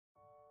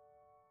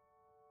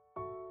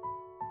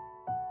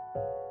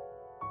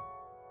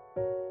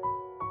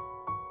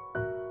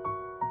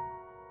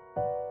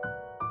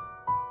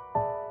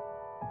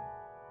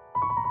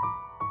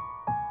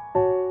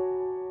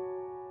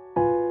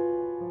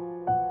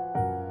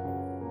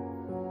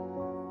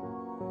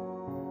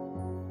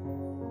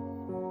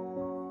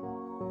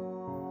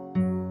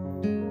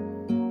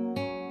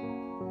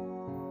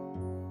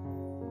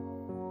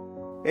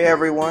Hey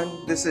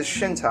everyone, this is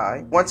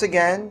Shintai. Once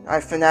again, I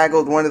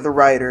finagled one of the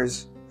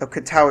writers of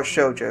Katawa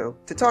Shoujo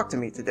to talk to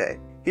me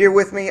today. Here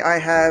with me I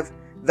have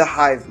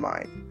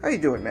TheHiveMind. How you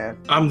doing, man?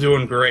 I'm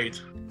doing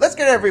great. Let's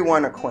get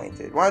everyone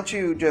acquainted. Why don't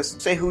you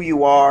just say who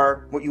you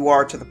are, what you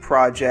are to the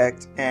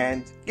project,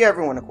 and get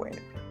everyone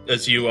acquainted.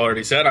 As you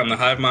already said, I'm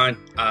TheHiveMind.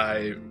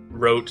 I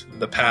wrote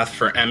the path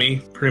for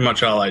Emmy. Pretty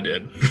much all I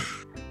did.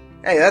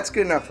 Hey, that's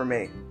good enough for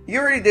me. You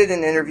already did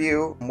an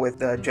interview with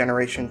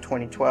Generation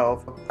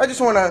 2012. I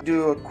just want to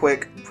do a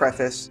quick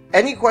preface.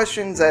 Any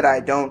questions that I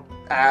don't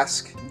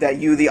ask that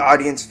you, the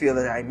audience, feel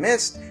that I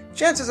missed,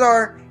 chances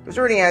are it was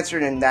already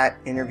answered in that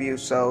interview.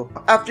 So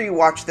after you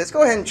watch this,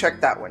 go ahead and check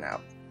that one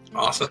out.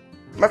 Awesome.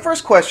 My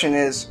first question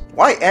is,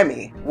 why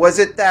Emmy? Was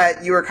it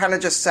that you were kind of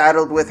just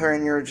saddled with her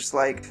and you were just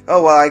like,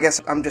 oh, well, I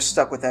guess I'm just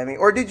stuck with Emmy?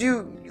 Or did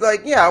you,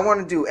 like, yeah, I want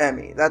to do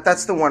Emmy.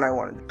 That's the one I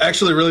wanted to do. I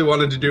actually really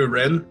wanted to do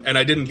Rin, and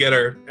I didn't get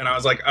her. And I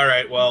was like, all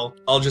right, well,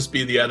 I'll just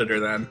be the editor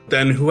then.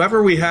 Then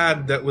whoever we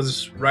had that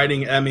was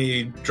writing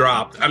Emmy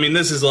dropped. I mean,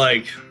 this is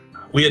like...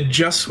 We had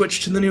just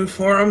switched to the new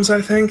forums,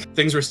 I think.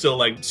 Things were still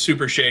like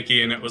super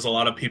shaky and it was a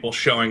lot of people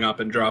showing up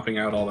and dropping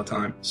out all the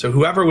time. So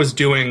whoever was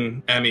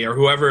doing Emmy or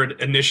whoever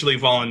initially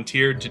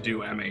volunteered to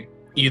do Emmy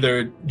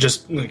either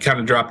just kind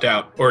of dropped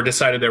out or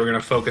decided they were going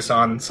to focus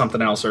on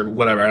something else or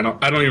whatever.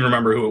 I don't even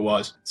remember who it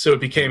was. So it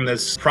became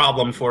this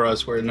problem for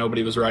us where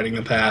nobody was writing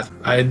the path.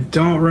 I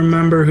don't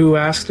remember who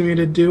asked me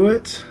to do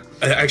it.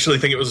 I actually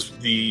think it was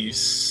the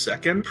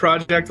second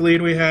project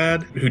lead we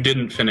had who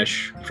didn't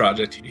finish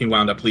project. He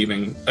wound up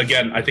leaving,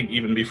 again, I think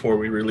even before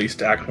we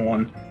released Act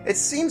 1. It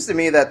seems to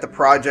me that the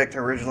project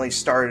originally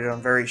started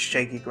on very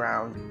shaky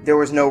ground. There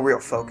was no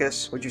real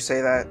focus. Would you say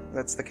that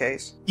that's the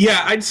case?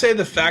 Yeah, I'd say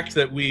the fact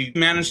that we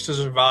managed to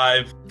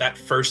survive that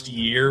first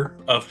year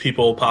of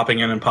people popping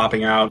in and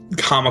popping out,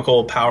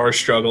 comical power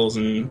struggles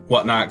and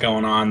whatnot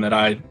going on that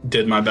I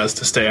did my best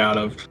to stay out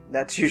of.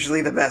 That's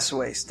usually the best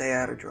way, stay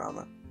out of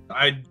drama.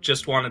 I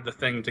just wanted the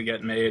thing to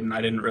get made, and I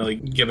didn't really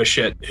give a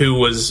shit who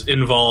was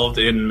involved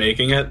in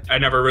making it. I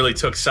never really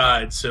took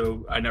sides,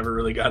 so I never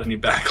really got any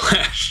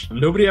backlash.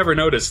 Nobody ever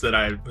noticed that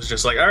I was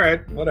just like, all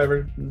right,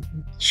 whatever.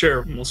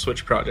 Sure, we'll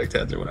switch project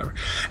heads or whatever.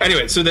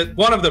 Anyway, so that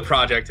one of the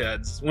project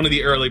heads, one of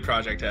the early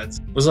project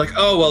heads, was like,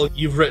 oh, well,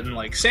 you've written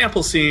like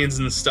sample scenes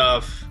and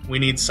stuff. We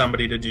need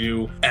somebody to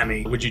do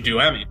Emmy. Would you do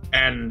Emmy?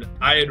 And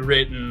I had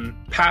written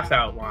path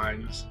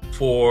outlines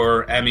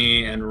for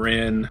Emmy and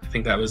Rin. I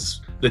think that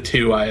was the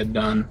two I had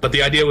done. But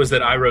the idea was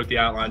that I wrote the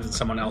outlines and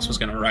someone else was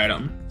going to write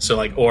them. So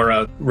like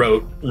Aura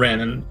wrote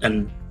Rin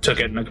and took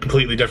it in a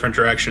completely different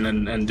direction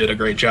and did a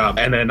great job.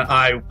 And then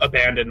I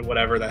abandoned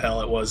whatever the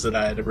hell it was that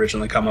I had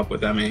originally come up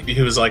with Emmy.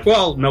 He was like,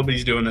 well,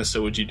 nobody's doing this,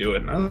 so would you do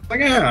it? And I was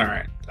like, yeah, all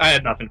right. I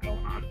had nothing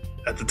going on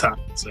at the time,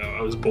 so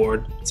I was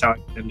bored. That's how I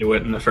got into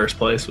it in the first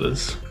place,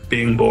 was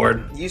being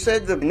bored. You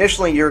said that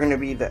initially you were going to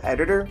be the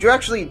editor. Did you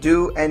actually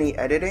do any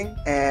editing?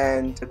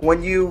 And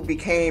when you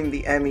became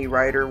the Emmy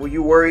writer, were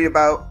you worried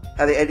about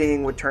how the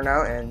editing would turn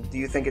out? And do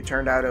you think it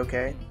turned out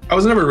okay? I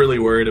was never really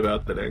worried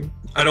about editing.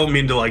 I don't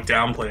mean to like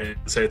downplay it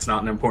and say it's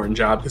not an important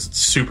job, because it's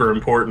super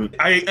important.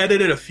 I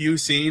edited a few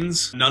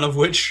scenes, none of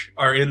which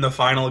are in the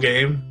final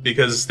game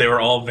because they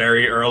were all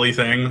very early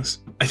things.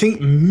 I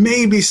think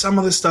maybe some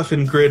of the stuff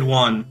in Grid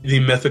 1, the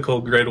mythical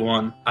Grid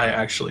 1, I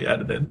actually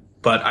edited,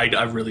 but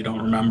I really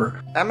don't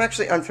remember. I'm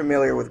actually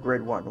unfamiliar with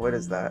Grid 1. What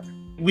is that?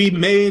 We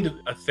made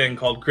a thing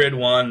called Grid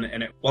 1,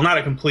 and not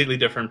a completely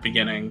different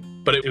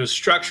beginning, but it was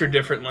structured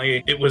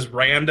differently. It was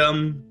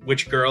random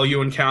which girl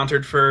you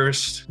encountered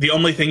first. The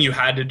only thing you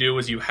had to do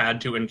was you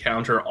had to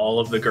encounter all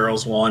of the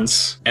girls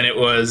once, and it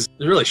was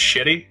really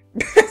shitty.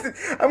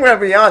 I'm gonna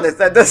be honest,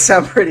 that does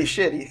sound pretty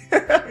shitty.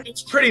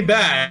 It's pretty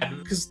bad,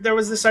 because there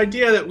was this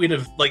idea that we'd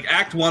have, like,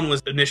 Act 1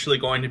 was initially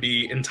going to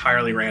be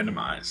entirely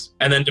randomized.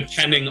 And then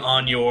depending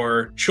on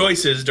your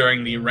choices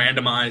during the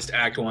randomized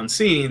Act 1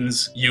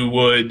 scenes, you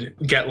would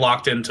get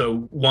locked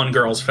into one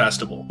girl's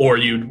festival, or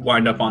you'd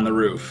wind up on the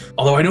roof.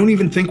 Although I don't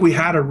even think we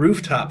had a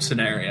rooftop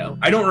scenario.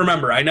 I don't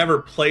remember. I never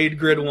played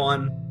Grid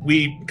 1.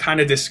 We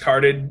kind of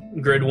discarded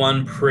Grid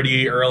 1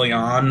 pretty early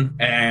on,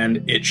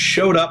 and it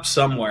showed up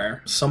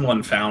somewhere.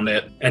 Someone found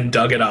it and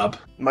dug it up.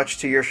 Much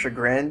to your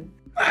chagrin?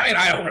 I mean,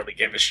 I don't really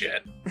give a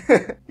shit.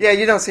 Yeah,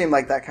 you don't seem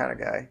like that kind of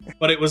guy.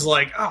 But it was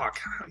like, oh,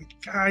 God,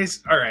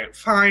 guys, all right,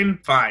 fine.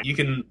 You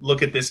can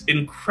look at this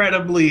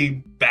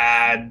incredibly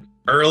bad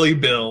early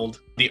build.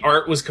 The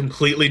art was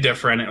completely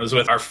different. It was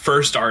with our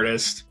first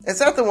artist. Is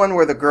that the one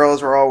where the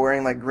girls were all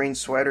wearing like green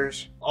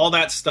sweaters? All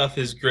that stuff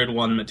is Grid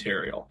 1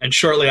 material. And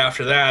shortly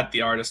after that,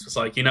 the artist was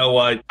like, you know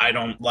what? I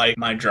don't like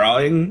my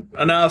drawing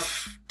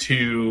enough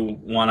to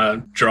want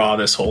to draw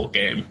this whole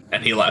game.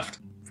 And he left.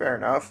 Fair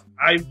enough.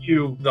 I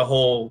view the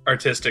whole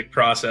artistic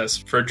process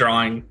for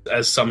drawing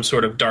as some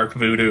sort of dark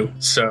voodoo.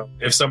 So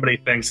if somebody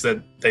thinks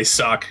that they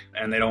suck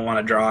and they don't want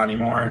to draw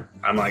anymore,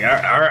 I'm like,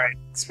 all right.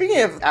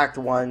 Speaking of Act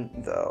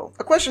 1, though,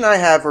 a question I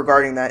have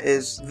regarding that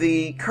is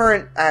the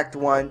current Act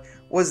 1,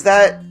 was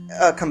that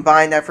a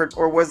combined effort,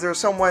 or was there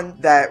someone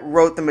that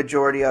wrote the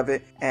majority of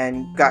it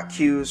and got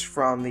cues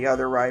from the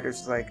other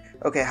writers like,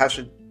 okay, how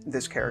should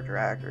this character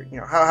actor? You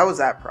know, how was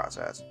that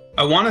process?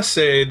 I want to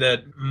say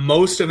that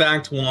most of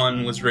Act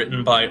 1 was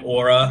written by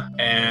Aura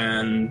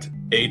and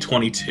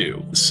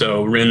A22.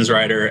 So Rin's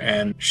writer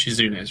and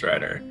Shizune's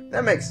writer.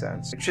 That makes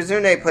sense.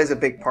 Shizune plays a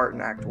big part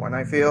in Act 1,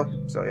 I feel.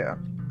 So yeah.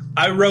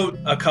 I wrote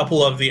a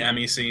couple of the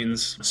Emmy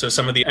scenes, so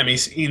some of the Emmy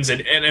scenes,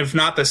 and if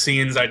not the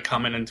scenes, I'd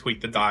come in and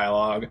tweak the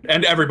dialogue.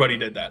 And everybody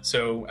did that,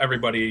 so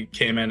everybody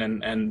came in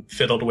and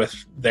fiddled with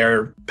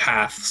their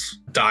path's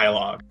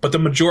dialogue. But the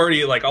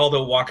majority, like all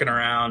the walking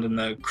around and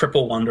the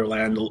Cripple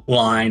Wonderland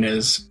line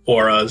is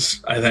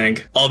Aura's, I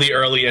think. All the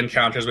early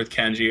encounters with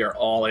Kenji are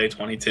all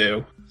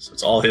A22, so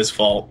it's all his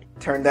fault.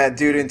 Turned that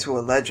dude into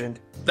a legend.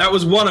 That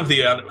was one of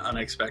the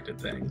unexpected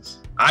things.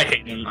 I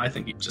hate him. I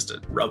think he's just a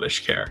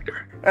rubbish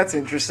character. That's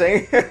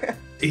interesting.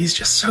 He's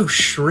just so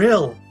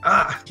shrill.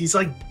 He's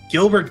like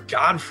Gilbert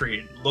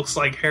Gottfried. Looks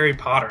like Harry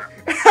Potter.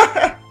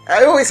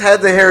 I always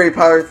had the Harry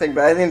Potter thing,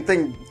 but I didn't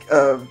think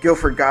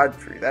Guilford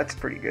Godfrey. That's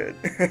pretty good.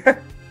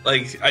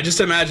 Like, I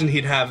just imagine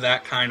he'd have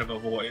that kind of a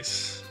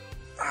voice.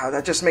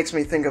 That just makes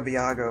me think of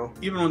Iago.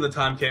 Even when the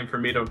time came for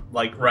me to,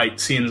 like, write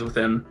scenes with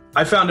him,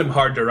 I found him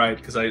hard to write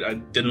because I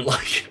didn't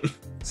like him.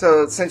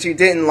 So, since you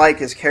didn't like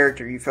his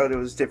character, you felt it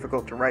was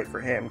difficult to write for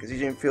him because you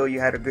didn't feel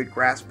you had a good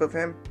grasp of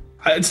him?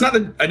 It's not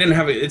that I didn't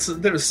have it.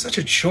 There was such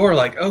a chore.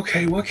 Like,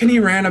 okay, what can he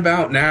rant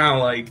about now?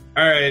 Like,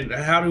 all right,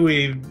 how do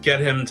we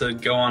get him to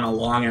go on a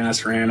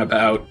long-ass rant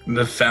about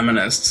the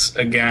feminists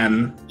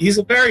again? He's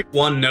a very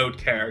one-note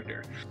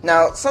character.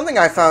 Now, something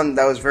I found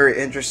that was very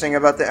interesting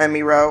about the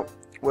Emmy route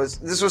was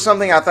this was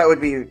something I thought would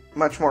be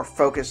much more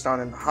focused on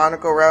in the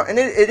Hanako route, and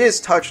it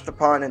is touched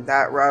upon in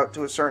that route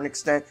to a certain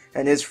extent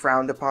and is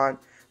frowned upon.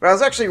 But I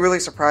was actually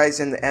really surprised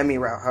in the Emmy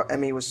route how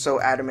Emmy was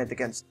so adamant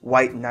against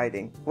white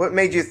knighting. What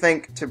made you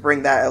think to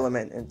bring that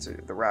element into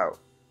the route?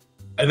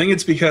 I think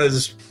it's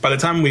because by the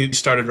time we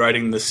started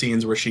writing the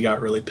scenes where she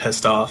got really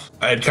pissed off,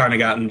 I had kind of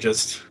gotten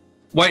just...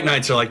 White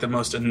knights are like the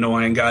most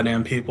annoying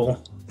goddamn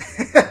people.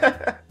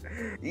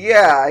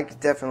 Yeah, I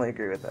could definitely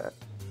agree with that.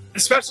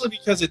 Especially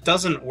because it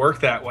doesn't work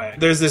that way.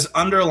 There's this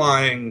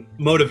underlying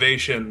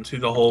motivation to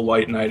the whole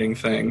white knighting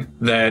thing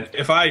that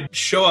if I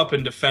show up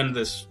and defend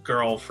this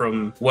girl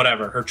from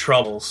whatever, her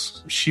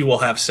troubles, she will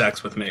have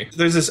sex with me.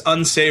 There's this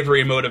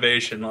unsavory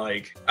motivation.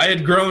 Like, I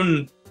had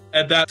grown,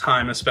 at that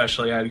time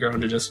especially, I had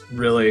grown to just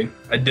really,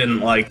 I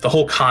didn't like the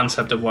whole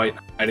concept of white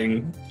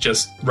knighting,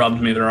 just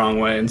rubbed me the wrong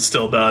way and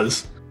still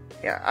does.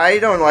 Yeah, I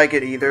don't like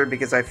it either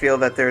because I feel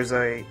that there's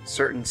a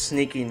certain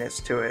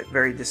sneakiness to it,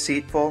 very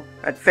deceitful.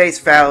 At face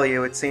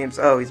value, it seems,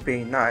 oh, he's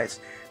being nice,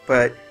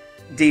 but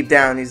deep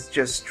down, he's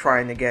just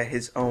trying to get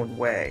his own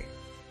way.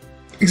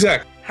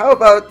 Exactly. How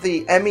about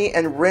the Emmy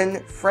and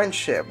Rin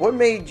friendship? What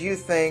made you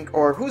think,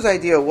 or whose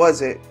idea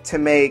was it, to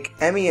make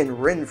Emmy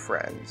and Rin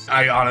friends?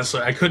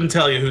 I couldn't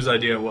tell you whose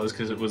idea it was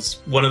because it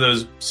was one of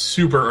those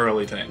super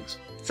early things.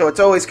 So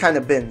it's always kind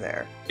of been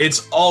there.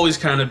 It's always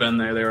kind of been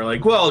there. They were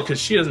like, well, because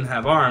she doesn't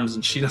have arms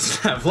and she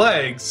doesn't have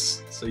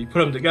legs, so you put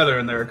them together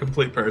and they're a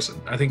complete person.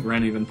 I think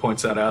Ren even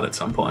points that out at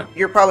some point.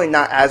 You're probably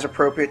not as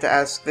appropriate to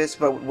ask this,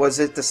 but was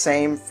it the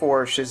same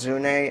for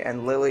Shizune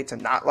and Lily to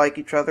not like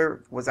each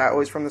other? Was that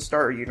always from the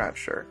start, or are you not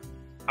sure?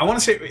 I want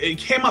to say it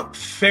came up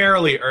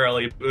fairly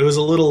early. It was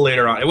a little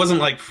later on. It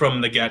wasn't like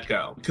from the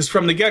get-go. Because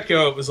from the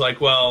get-go, it was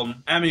like, well,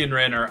 Emmy and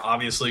Rin are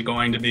obviously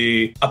going to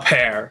be a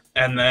pair.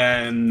 And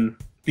then...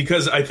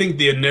 because I think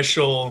the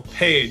initial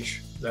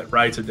page that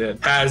Raita did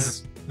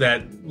has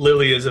that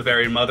Lily is a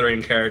very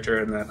mothering character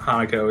and that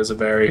Hanako is a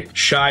very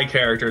shy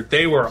character.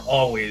 They were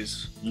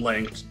always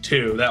linked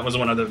too. That was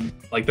one of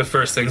the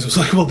first things was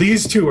like, well,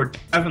 these two are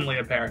definitely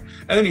a pair.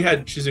 And then you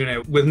had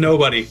Shizune with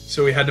nobody,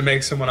 so we had to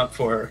make someone up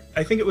for her.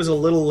 I think it was a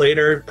little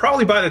later,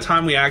 probably by the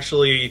time we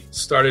actually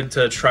started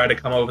to try to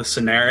come up with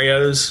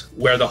scenarios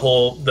where the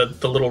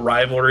little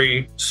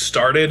rivalry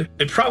started.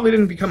 It probably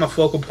didn't become a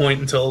focal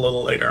point until a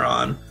little later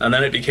on, and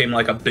then it became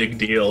like a big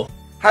deal.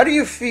 How do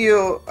you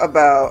feel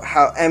about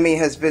how Emmy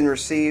has been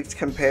received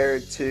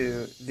compared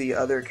to the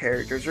other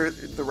characters or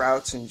the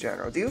routes in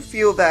general? Do you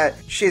feel that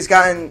she's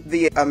gotten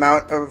the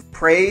amount of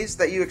praise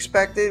that you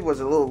expected? Was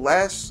it a little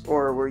less,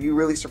 or were you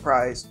really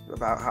surprised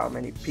about how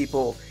many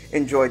people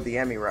enjoyed the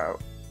Emmy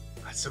route?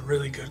 That's a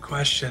really good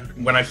question.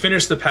 When I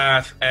finished the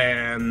path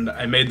and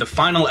I made the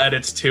final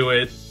edits to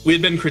it, we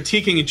had been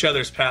critiquing each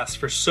other's paths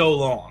for so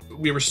long.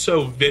 We were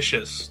so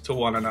vicious to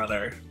one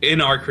another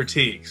in our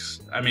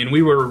critiques. I mean,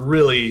 we were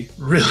really,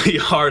 really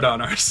hard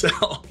on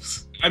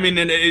ourselves. I mean,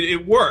 and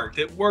it worked.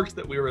 It worked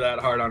that we were that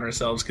hard on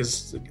ourselves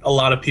because a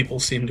lot of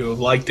people seemed to have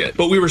liked it.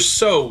 But we were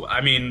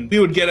we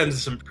would get into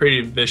some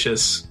pretty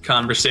vicious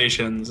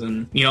conversations.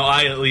 And, you know,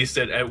 I at least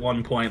at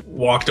one point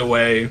walked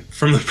away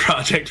from the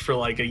project for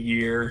like a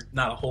year,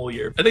 not a whole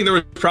year. I think there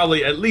was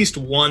probably at least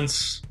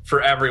once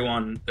for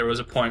everyone, there was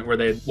a point where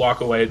they'd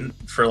walk away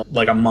for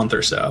like a month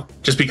or so,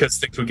 just because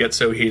things would get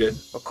so heated.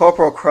 Well,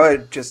 Corporal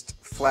Crud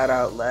just flat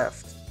out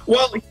left.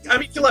 Well, I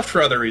mean, he left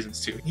for other reasons,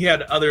 too. He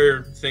had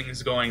other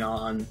things going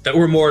on that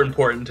were more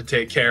important to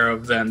take care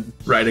of than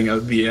writing a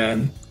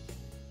VN.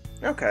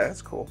 Okay,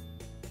 that's cool.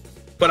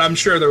 But I'm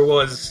sure there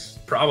was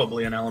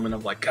probably an element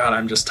of like, God,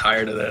 I'm just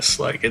tired of this.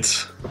 Like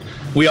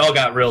we all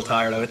got real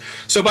tired of it.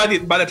 So by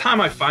the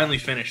time I finally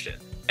finished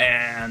it,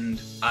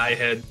 and I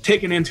had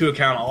taken into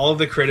account all of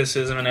the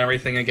criticism and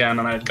everything again,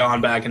 and I had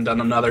gone back and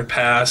done another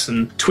pass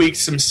and tweaked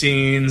some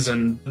scenes,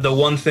 and the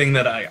one thing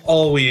that I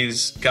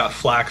always got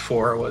flack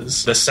for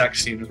was the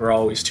sex scenes were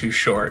always too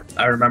short.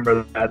 I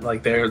remember that,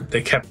 like,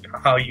 they kept,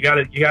 oh, you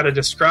gotta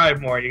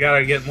describe more, you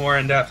gotta get more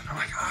in depth. And I'm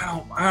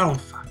like, I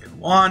don't fucking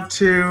want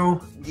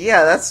to.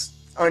 Yeah, that's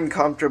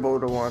uncomfortable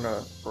to want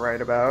to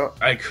write about.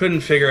 I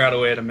couldn't figure out a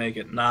way to make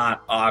it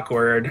not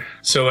awkward,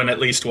 so in at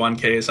least one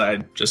case I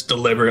just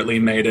deliberately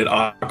made it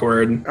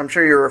awkward. I'm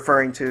sure you're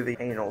referring to the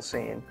anal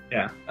scene.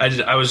 Yeah,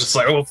 I was just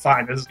like, oh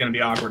fine, this is gonna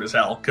be awkward as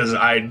hell, because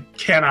I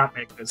cannot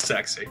make this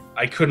sexy.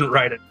 I couldn't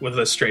write it with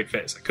a straight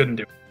face. I couldn't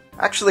do it.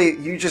 Actually,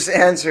 you just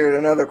answered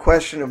another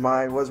question of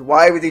mine, was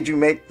why did you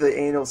make the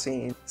anal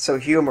scene so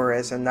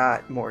humorous and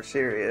not more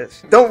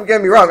serious? Don't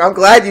get me wrong, I'm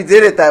glad you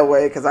did it that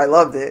way because I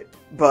loved it,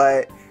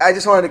 but I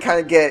just wanted to kind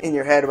of get in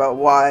your head about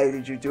why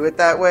did you do it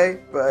that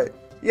way. But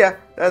yeah,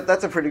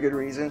 that's a pretty good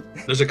reason.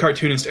 There's a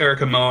cartoonist,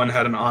 Erica Moen,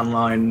 had an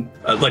online,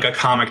 like a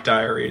comic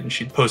diary, and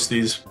she'd post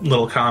these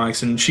little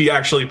comics, and she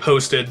actually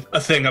posted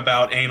a thing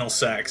about anal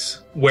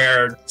sex,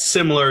 where,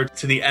 similar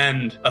to the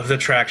end of the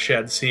track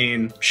shed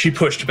scene, she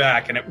pushed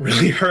back, and it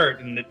really hurt,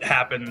 and it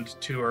happened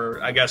to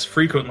her, I guess,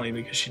 frequently,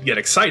 because she'd get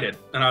excited.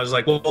 And I was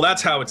like, well,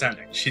 that's how it's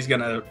ending. She's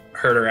gonna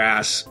hurt her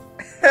ass.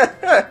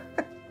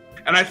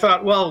 And I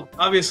thought, well,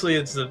 obviously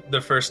it's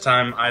the first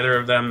time either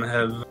of them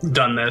have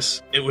done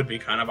this. It would be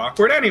kind of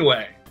awkward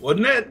anyway,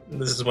 wouldn't it?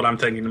 This is what I'm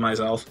thinking to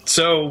myself.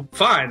 So,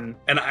 fine.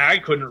 And I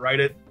couldn't write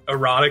it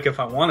erotic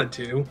if I wanted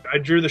to. I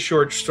drew the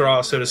short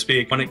straw, so to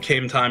speak, when it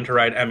came time to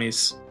write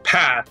Emmy's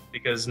path,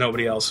 because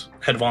nobody else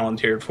had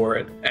volunteered for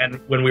it. And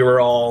when we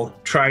were all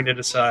trying to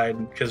decide,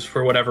 because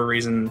for whatever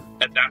reason,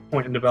 at that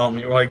point in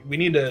development, we were like, we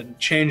need to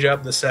change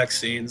up the sex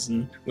scenes,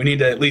 and we need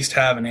to at least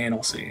have an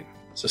anal scene.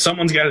 So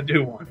someone's got to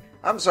do one.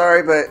 I'm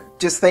sorry, but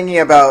just thinking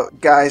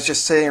about guys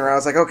just sitting around, I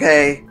was like,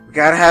 okay, we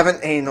gotta have an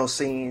anal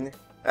scene.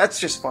 That's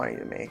just funny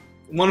to me.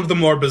 One of the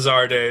more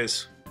bizarre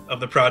days of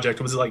the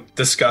project was like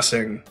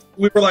discussing.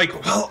 We were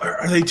like, well,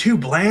 are they too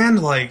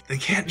bland? Like, they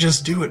can't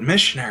just do it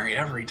missionary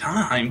every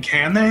time,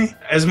 can they?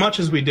 As much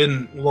as we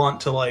didn't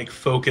want to like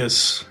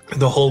focus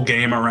the whole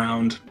game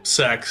around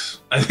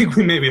sex, I think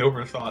we maybe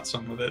overthought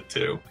some of it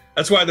too.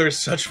 That's why there's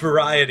such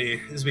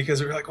variety, is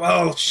because we're like,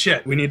 well,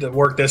 shit, we need to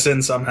work this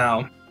in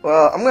somehow.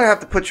 Well, I'm going to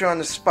have to put you on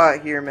the spot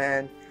here,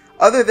 man.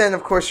 Other than,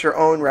 of course, your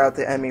own route,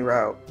 the Emmy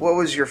route, what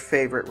was your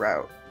favorite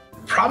route?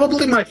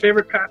 Probably my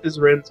favorite path is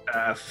Rin's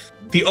path.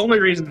 The only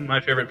reason my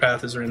favorite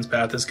path is Rin's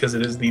path is because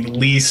it is the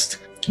least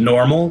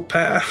normal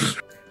path.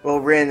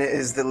 Well, Rin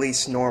is the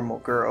least normal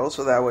girl,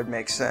 so that would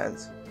make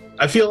sense.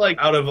 I feel like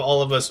out of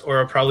all of us,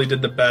 Aura probably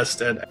did the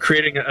best at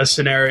creating a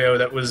scenario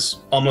that was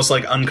almost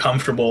like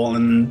uncomfortable,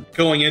 and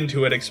going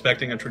into it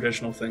expecting a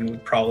traditional thing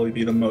would probably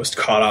be the most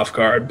caught off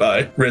guard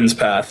by Rin's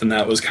path, and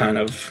that was kind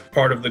of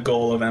part of the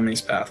goal of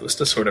Emmy's path, was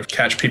to sort of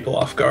catch people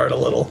off guard a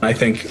little. I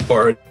think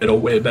Aura did a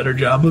way better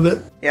job of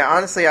it. Yeah,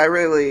 honestly, I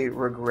really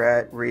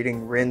regret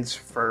reading Rin's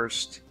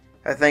first.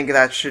 I think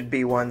that should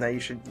be one that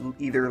you should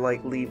either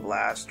like leave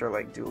last or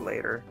like do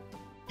later.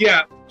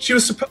 Yeah, she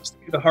was supposed to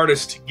be the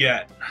hardest to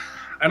get.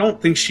 I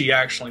don't think she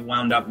actually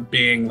wound up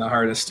being the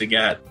hardest to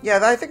get. Yeah,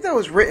 I think that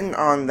was written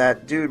on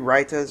that dude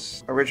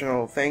Raita's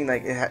original thing.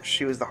 Like,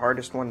 she was the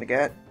hardest one to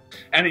get.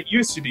 And it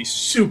used to be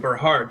super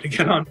hard to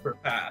get onto her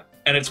path.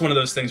 And it's one of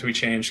those things we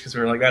changed because we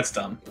were like, that's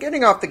dumb.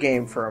 Getting off the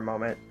game for a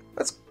moment,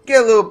 let's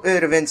get a little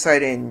bit of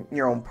insight in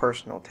your own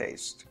personal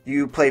taste. Do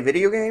you play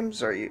video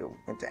games? Are you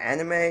into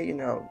anime? You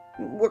know,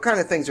 what kind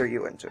of things are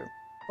you into?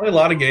 I play a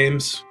lot of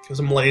games because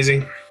I'm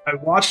lazy. I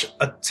watch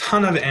a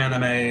ton of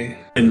anime.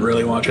 Didn't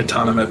really watch a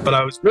ton of it, but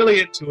I was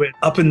really into it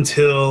up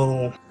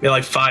until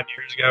like 5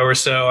 years ago or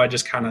so. I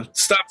just kind of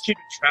stopped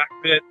keeping track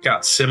of it.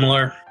 Got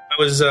similar. I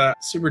was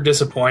super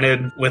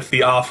disappointed with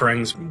the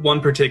offerings. One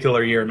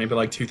particular year, maybe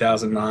like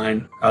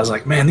 2009, I was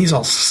like, man, these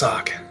all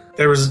suck.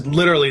 There was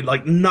literally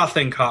like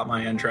nothing caught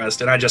my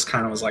interest, and I just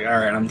kind of was like, all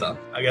right, I'm done.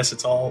 I guess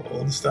it's all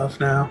old stuff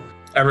now.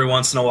 Every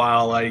once in a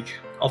while, like,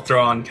 I'll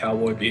throw on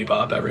Cowboy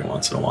Bebop every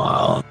once in a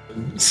while,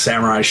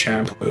 Samurai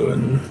Champloo,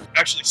 and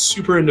actually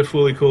super into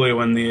Fooly Cooly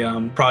when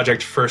the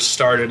project first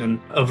started, and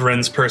of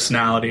Rin's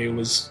personality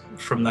was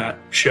from that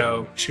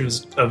show. She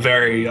was a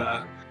very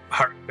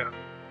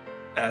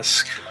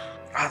Haruko-esque.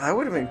 Oh, that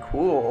would have been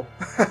cool.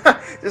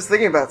 Just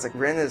thinking about it, it's like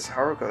Rin is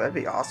Haruko, that'd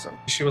be awesome.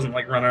 She wasn't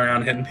like running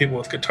around hitting people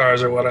with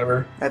guitars or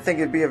whatever. I think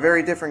it'd be a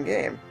very different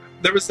game.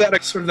 There was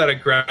that sort of that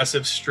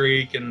aggressive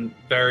streak, and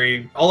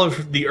all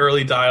of the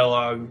early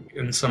dialogue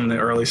and some of the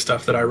early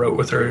stuff that I wrote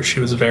with her,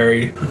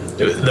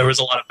 there was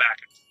a lot of back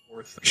and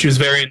forth. She was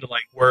very into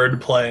like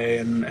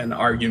wordplay and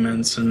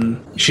arguments,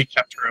 and she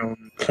kept her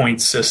own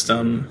point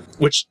system,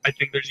 which I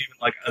think there's even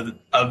like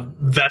a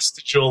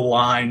vestigial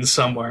line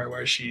somewhere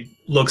where she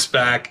looks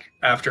back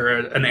after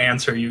an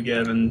answer you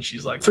give and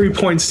she's like, 3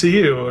 points to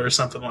you, or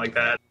something like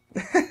that.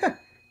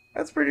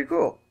 That's pretty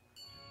cool.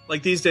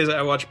 Like these days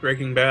I watch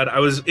Breaking Bad. I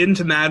was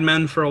into Mad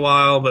Men for a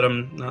while, but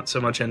I'm not so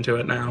much into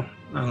it now.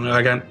 I don't know,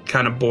 I got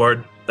kind of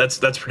bored.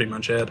 That's pretty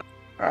much it.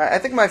 All right, I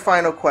think my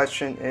final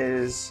question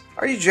is,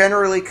 are you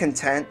generally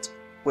content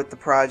with the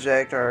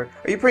project, or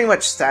are you pretty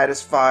much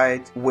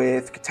satisfied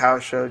with Katawa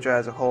Shoujo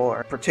as a whole,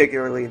 or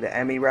particularly the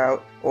Emmy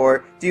route?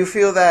 Or do you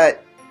feel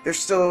that there's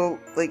still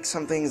like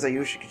some things that you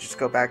wish you could just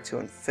go back to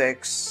and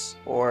fix?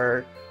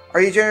 Or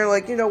are you generally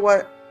like, you know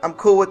what, I'm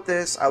cool with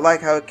this, I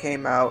like how it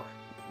came out,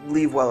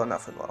 leave well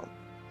enough alone?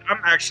 I'm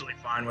actually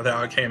fine with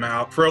how it came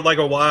out. For like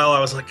a while, I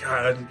was like,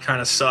 God, it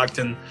kind of sucked,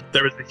 and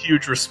there was a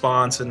huge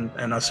response, and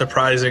a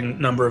surprising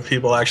number of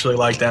people actually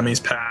liked Emmy's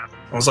path.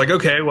 I was like,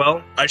 okay,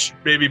 well, I should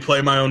maybe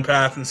play my own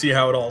path and see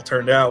how it all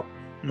turned out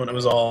when it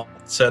was all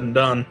said and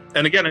done.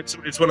 And again, it's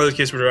one of those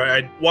cases where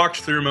I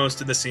walked through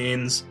most of the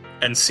scenes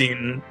and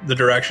seen the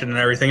direction and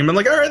everything, and been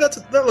like, all right,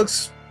 that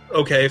looks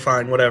okay,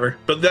 fine, whatever.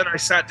 But then I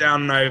sat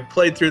down and I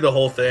played through the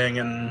whole thing,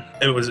 and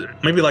it was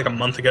maybe like a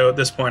month ago at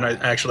this point, I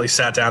actually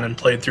sat down and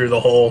played through the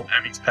whole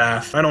Emmy's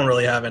path. I don't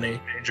really have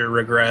any major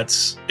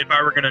regrets. If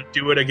I were going to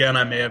do it again,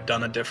 I may have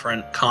done a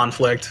different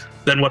conflict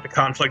than what the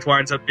conflict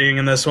winds up being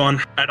in this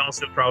one. I'd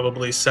also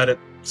probably set it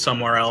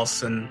somewhere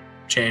else and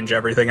change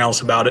everything else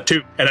about it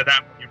too. And at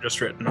that point, you've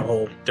just written a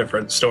whole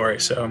different story.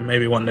 So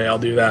maybe one day I'll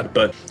do that,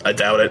 but I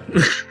doubt it.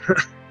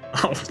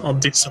 I'll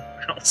do something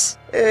else.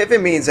 If it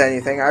means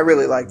anything, I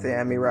really like the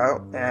Emmy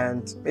route,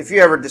 and if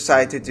you ever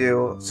decide to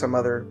do some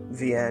other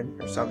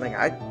VN or something,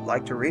 I'd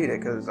like to read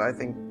it, because I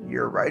think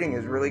your writing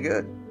is really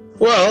good.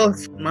 Well,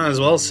 might as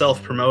well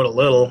self-promote a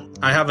little.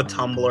 I have a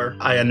Tumblr.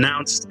 I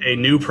announced a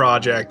new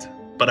project,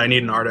 but I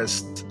need an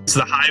artist. It's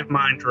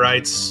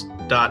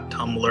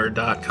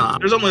TheHiveMind.tumblr.com.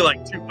 There's only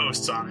like 2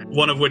 posts on it,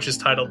 one of which is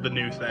titled The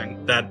New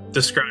Thing, that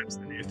describes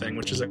the new thing,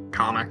 which is a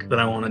comic that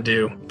I want to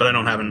do, but I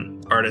don't have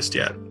an artist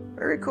yet.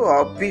 Very cool.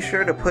 I'll be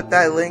sure to put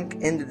that link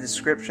in the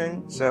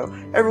description, so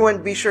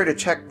everyone be sure to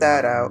check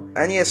that out.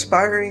 Any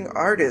aspiring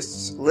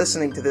artists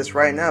listening to this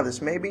right now,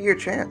 this may be your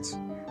chance.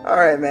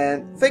 Alright,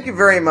 man. Thank you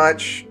very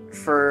much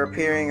for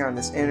appearing on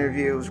this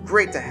interview. It was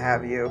great to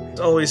have you.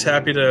 Always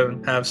happy to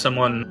have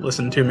someone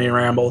listen to me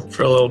ramble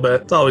for a little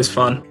bit. It's always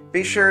fun.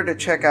 Be sure to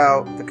check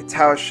out the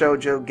Katawa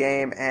Shoujo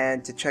game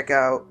and to check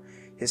out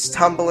his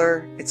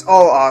Tumblr. It's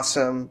all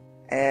awesome,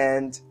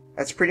 and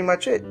that's pretty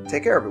much it.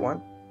 Take care,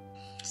 everyone.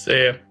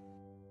 See ya.